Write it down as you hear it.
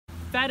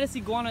Fattest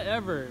iguana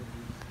ever.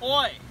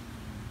 Oi!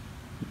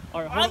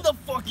 Right, I'm the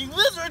fucking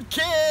lizard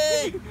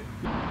king!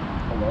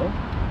 Hello?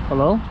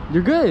 Hello?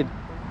 You're good.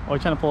 Oh, you're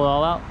trying to pull it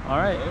all out?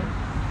 Alright.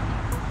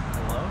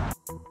 Hello?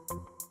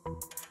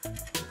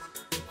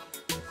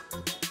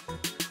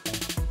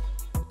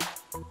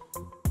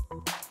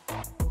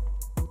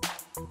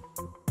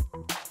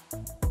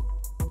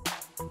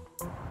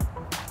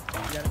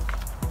 You got it?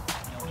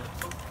 Nailed it.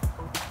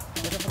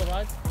 Look up for the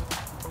rods.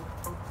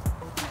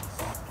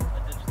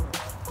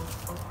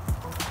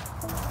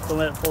 Don't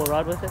let it pull a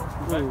rod with it.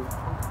 Ooh.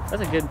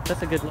 That's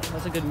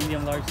a good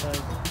medium large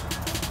size.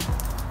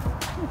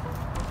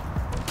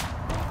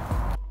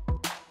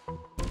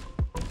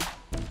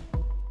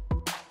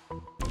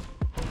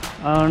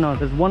 I don't know,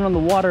 there's one on the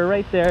water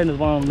right there and there's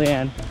one on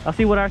land. I'll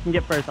see what I can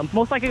get first. I'm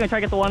most likely gonna try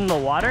to get the one in the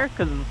water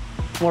because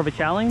it's more of a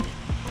challenge.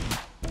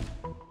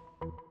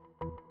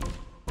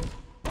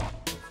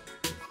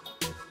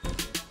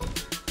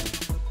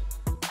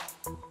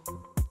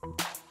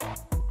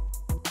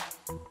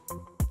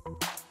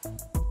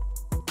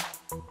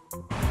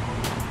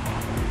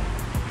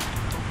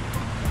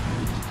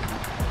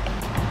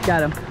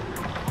 Got him.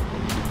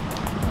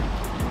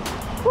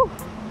 Woo.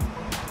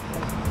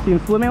 See him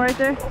swimming right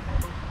there?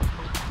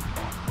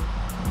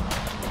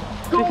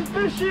 Go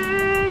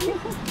fishing!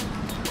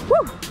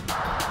 Woo.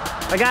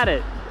 I got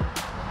it.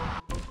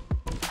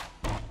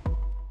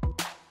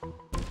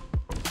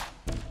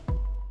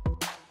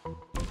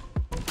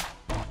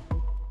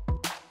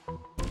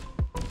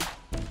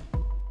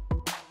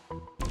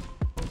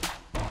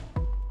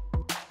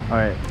 All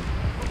right,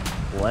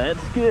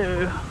 let's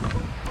go.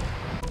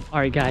 All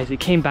right guys, it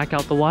came back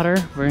out the water.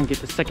 We're gonna get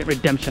the second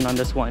redemption on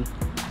this one.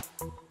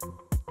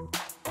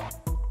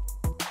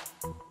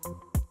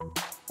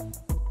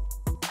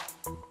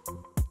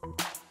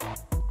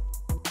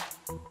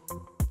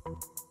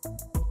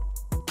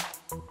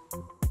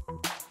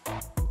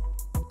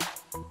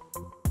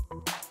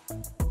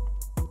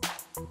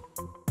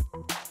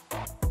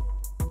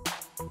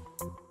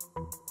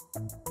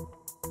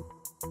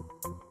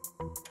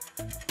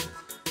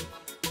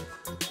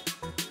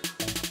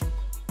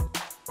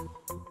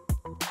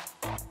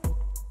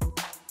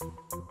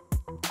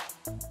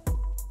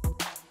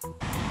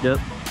 Yep.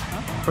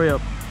 Huh? Hurry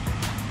up.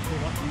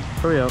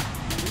 Hurry up.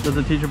 There's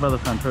a teacher by the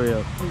fence. Hurry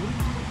up.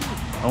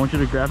 I want you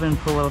to grab it and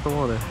pull it out of the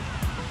water.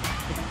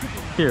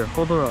 Here,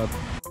 hold the rod.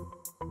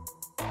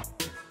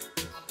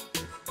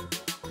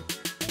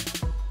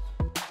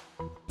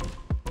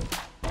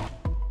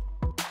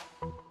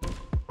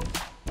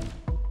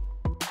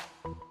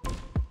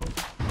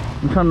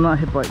 I'm trying to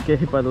not get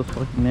hit by those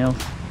fucking nails.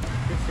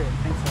 Good shit.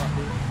 Thanks a lot,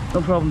 dude.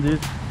 No problem, dude.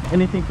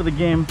 Anything for the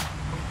game.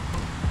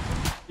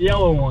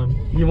 Yellow one.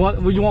 You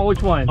want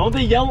which one? I want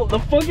the yellow, the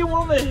fucking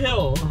one on the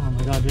hill. Oh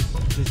my god,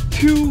 there's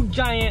two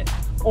giant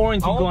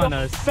orange iguanas. I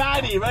want the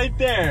fatty right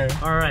there.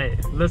 All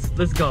right, let's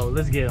go.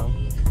 Let's get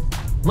them.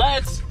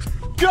 Let's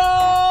go!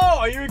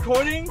 Are you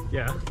recording?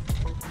 Yeah.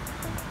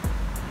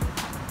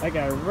 That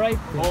guy right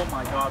there. Oh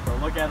my god, bro,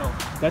 look at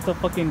him. That's a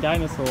fucking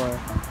dinosaur.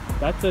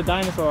 That's a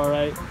dinosaur, all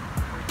right.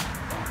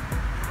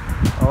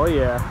 Oh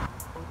yeah.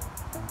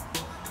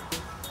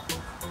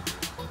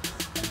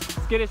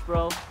 Skittish,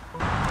 bro.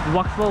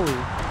 Walk slowly.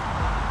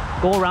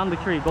 Go around the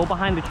tree. Go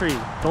behind the tree.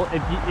 Go,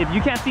 if you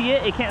can't see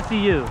it, it can't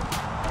see you.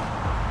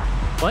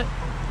 What?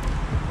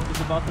 He's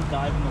about to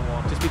dive in the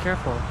water. Just be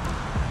careful.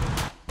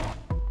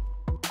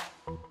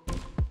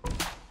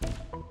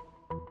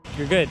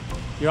 You're good.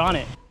 You're on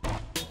it.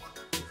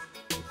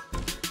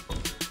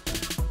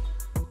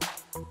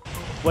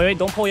 Wait,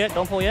 don't pull yet.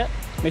 Don't pull yet.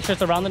 Make sure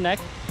it's around the neck.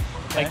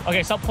 Okay. Like,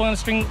 okay, stop pulling the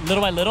string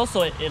little by little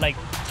so it like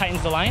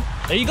tightens the line.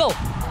 There you go.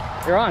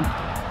 You're on.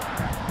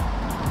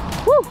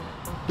 Woo!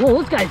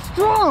 Whoa, this guy's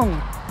strong!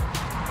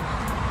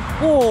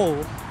 Whoa!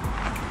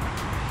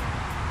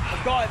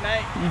 I've got it,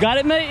 mate. You got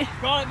it, mate?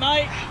 Got it,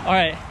 mate.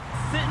 Alright.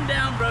 Sitting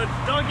down, bro.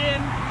 Dug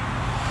in.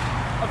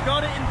 I've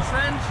got it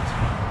entrenched.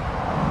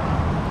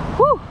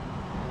 Woo!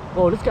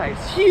 Whoa, this guy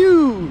is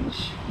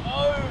huge!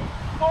 Oh,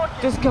 fuck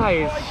it. This guy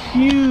is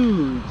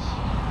huge!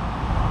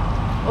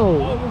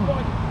 Oh.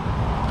 Fuck.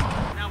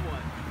 Now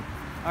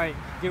what? Alright,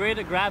 get ready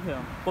to grab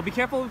him. But be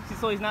careful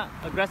so he's not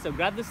aggressive.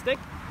 Grab the stick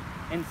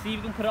and see if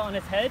you can put it on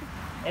his head.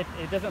 If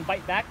it doesn't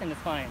bite back, then it's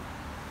fine.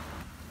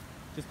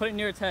 Just put it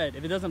near its head.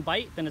 If it doesn't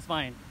bite, then it's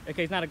fine.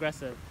 Okay, he's not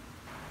aggressive.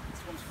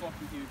 This one's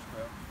fucking huge,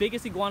 bro.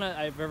 Biggest iguana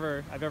I've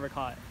ever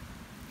caught.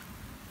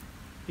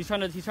 He's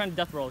trying to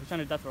death roll. He's trying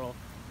to death roll.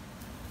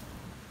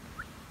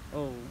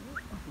 Oh,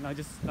 now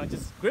just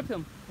grip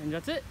him, and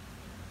that's it.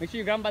 Make sure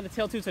you grab him by the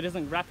tail too, so it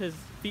doesn't wrap his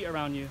feet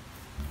around you.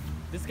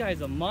 This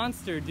guy's a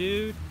monster,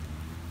 dude.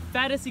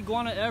 Fattest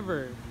iguana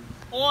ever.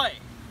 Oi!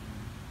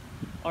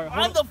 Right,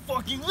 I'm the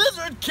fucking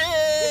lizard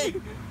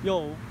king!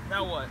 Yo,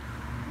 Now what?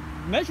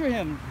 measure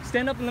him.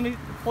 Stand up and let me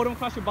hold him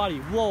across your body.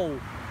 Whoa,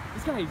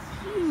 this guy is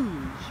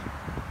huge.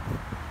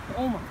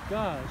 Oh my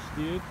gosh,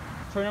 dude.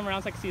 Turn him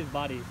around so I can see his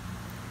body.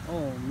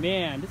 Oh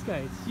man, this guy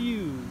is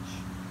huge.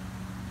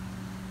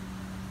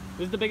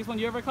 This is the biggest one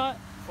you ever caught?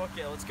 Fuck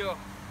yeah, let's go.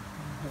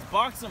 Let's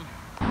box him.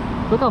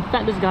 Look how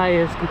fat this guy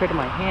is compared to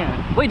my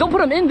hand. Wait, don't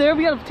put him in there.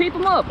 We gotta tape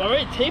him up.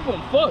 Alright, tape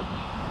him. Fuck.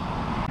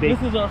 Big.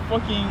 This is our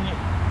fucking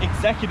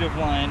executive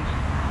line.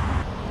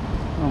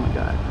 Oh my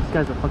god, this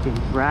guy's a fucking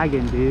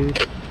dragon, dude.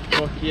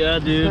 Fuck yeah,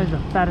 dude. This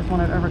guy's the fattest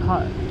one I've ever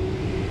caught.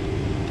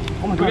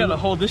 Oh my god. We gotta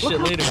hold this shit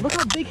later. Look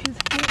how big his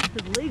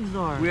legs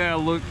are.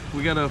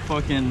 We gotta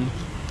fucking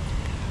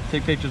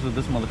take pictures of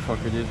this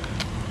motherfucker, dude.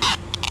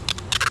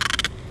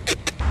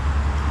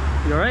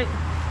 You alright?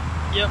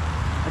 Yep.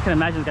 I can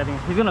imagine this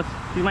guy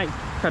he might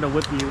try to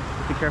whip you.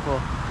 Just be careful.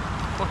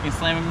 Fucking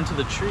slam him into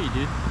the tree,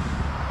 dude.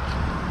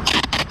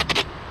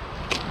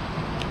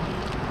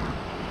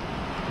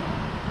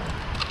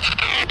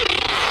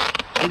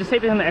 I'm just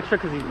taping him extra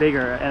because he's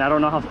bigger and I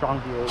don't know how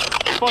strong he is.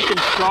 Fucking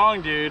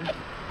strong, dude.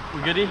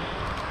 We goody?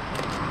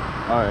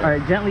 Alright.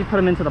 Alright, gently put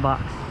him into the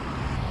box.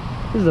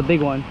 This is a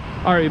big one.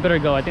 Alright, we better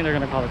go. I think they're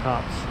gonna call the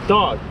cops.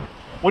 Dog,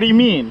 what do you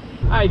mean?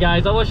 Alright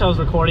guys, I wish I was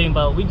recording,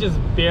 but we just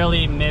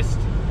barely missed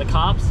the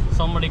cops.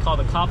 Somebody called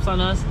the cops on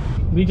us.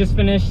 We just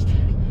finished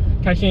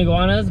catching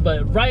iguanas,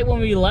 but right when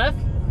we left,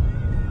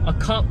 a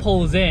cop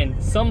pulls in.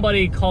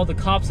 Somebody called the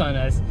cops on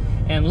us,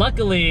 and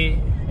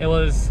luckily it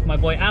was my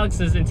boy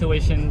Alex's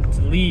intuition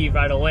to leave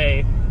right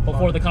away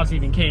before the cops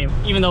even came.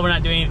 Even though we're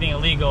not doing anything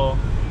illegal,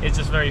 it's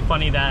just very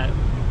funny that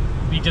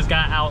we just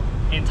got out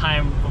in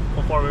time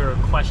before we were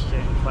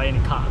questioned by any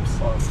cops.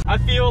 I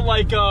feel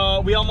like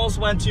we almost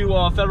went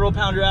to federal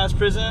pound your ass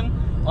prison.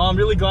 I'm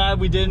really glad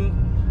we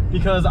didn't,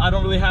 because I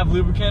don't really have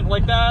lubricant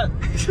like that.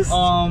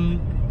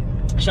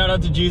 Shout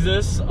out to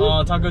Jesus.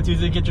 Taco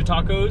Tuesday, get your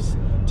tacos.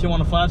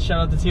 Tijuana Flats, shout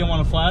out to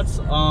Tijuana Flats.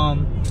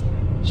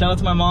 Shout out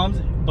to my mom.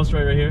 Bus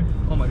right here.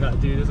 Oh my god,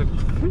 dude, there's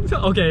a...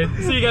 Okay,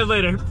 see you guys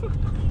later.